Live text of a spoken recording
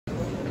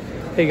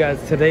Hey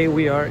guys, today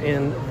we are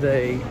in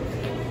the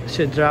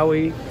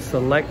Chedraui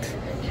Select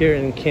here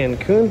in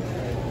Cancun.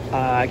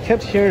 I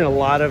kept hearing a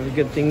lot of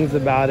good things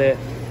about it.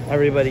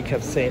 Everybody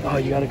kept saying, oh,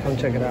 you gotta come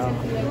check it out.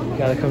 You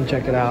gotta come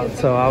check it out.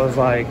 So I was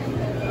like,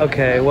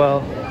 okay, well,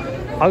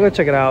 I'll go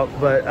check it out.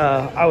 But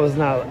I was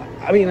not,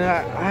 I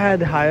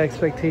had high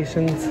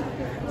expectations.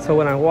 So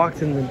when I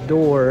walked in the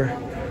door,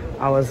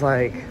 I was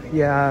like,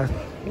 yeah,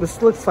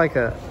 this looks like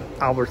a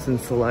Albertson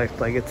Select.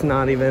 Like, it's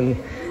not even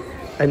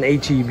an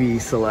HEB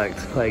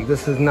Select. Like,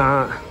 this is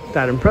not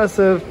that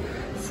impressive.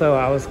 So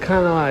I was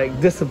kind of like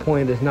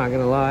disappointed, not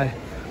gonna lie.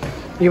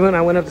 Even when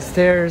I went up the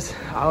stairs,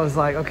 I was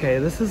like, okay,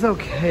 this is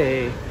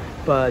okay,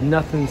 but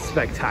nothing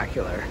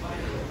spectacular.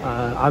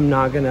 I'm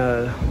probably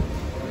not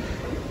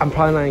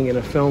even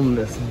gonna film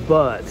this,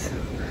 but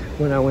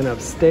when I went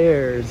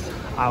upstairs,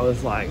 I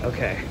was like,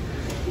 okay,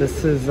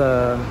 this is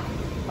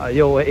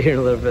you'll wait here in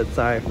a little bit,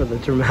 sorry for the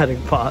dramatic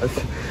pause.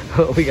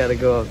 We gotta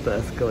go up the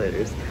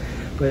escalators.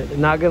 But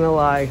not gonna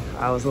lie,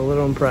 I was a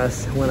little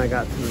impressed when I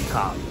got to the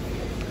top.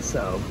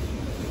 So,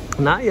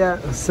 not yet.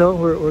 Still,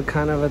 we're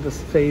kind of at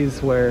this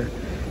phase where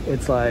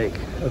it's like,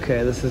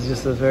 okay, this is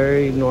just a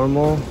very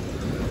normal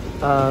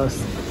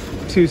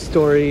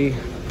two-story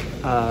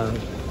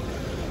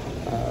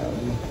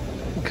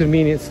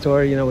convenience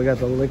store. You know, we got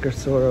the liquor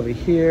store over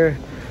here,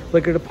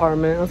 liquor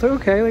department. I was like,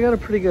 okay, they got a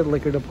pretty good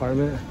liquor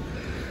department.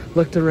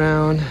 Looked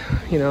around,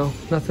 you know,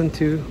 nothing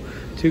too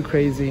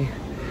crazy.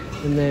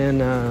 And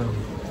then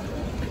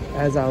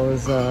as I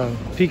was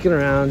peeking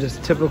around,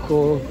 just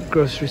typical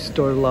grocery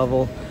store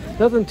level,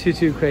 nothing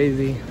too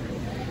crazy.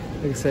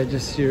 Like I said,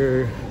 just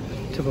your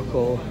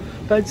typical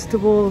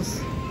vegetables.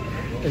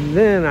 And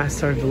then I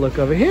started to look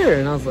over here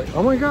and I was like,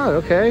 oh my god,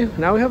 okay,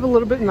 now we have a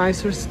little bit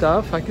nicer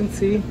stuff. I can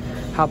see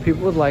how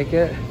people would like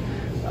it.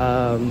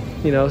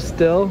 You know,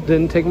 still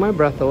didn't take my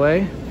breath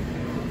away.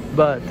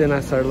 But then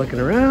I started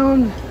looking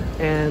around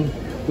and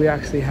we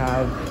actually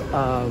have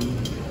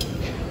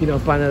you know,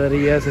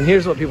 panaderias. And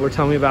here's what people were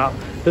telling me about.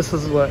 This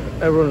is what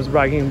everyone was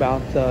bragging about,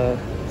 the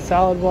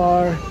salad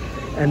bar.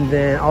 And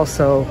then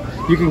also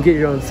you can get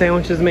your own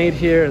sandwiches made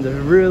here and they're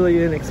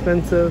really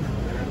inexpensive.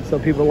 So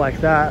people like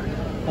that.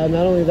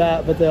 Not only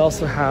that, but they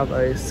also have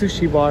a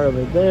sushi bar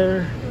over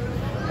there.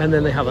 And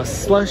then they have a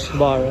slush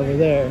bar over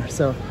there.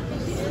 So,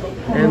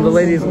 and the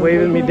lady's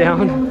waving me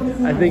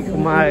down. I think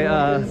my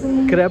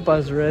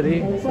crepa's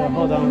ready. So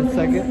hold on a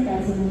second.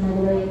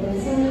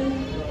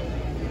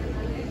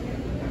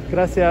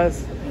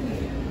 Gracias.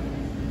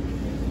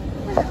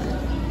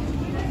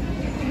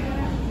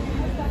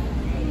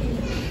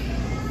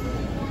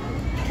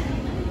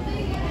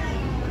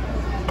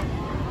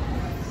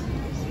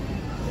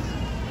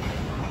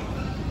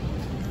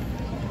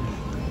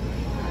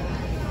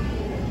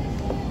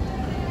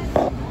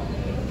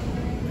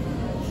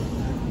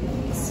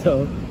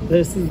 So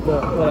this is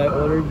what I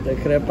ordered, the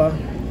crepa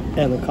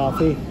and the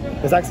coffee.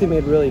 It's actually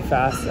made really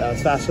fast. It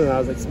was faster than I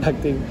was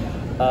expecting.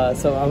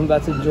 So I'm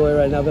about to enjoy it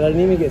right now, but I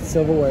didn't even get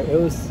silverware. It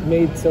was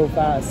made so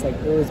fast. Like,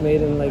 it was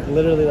made in like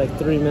literally like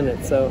 3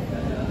 minutes. So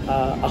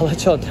I'll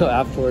let y'all know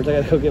afterwards. I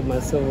gotta go get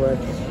my silverware.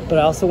 But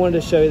I also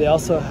wanted to show you, they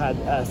also had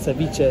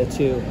ceviche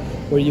too,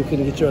 where you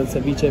can get your own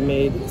ceviche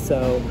made.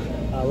 So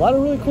a lot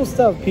of really cool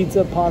stuff.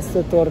 Pizza,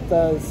 pasta,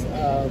 tortas.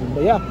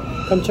 But yeah,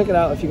 come check it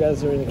out if you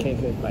guys are in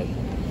Cancun. Bye.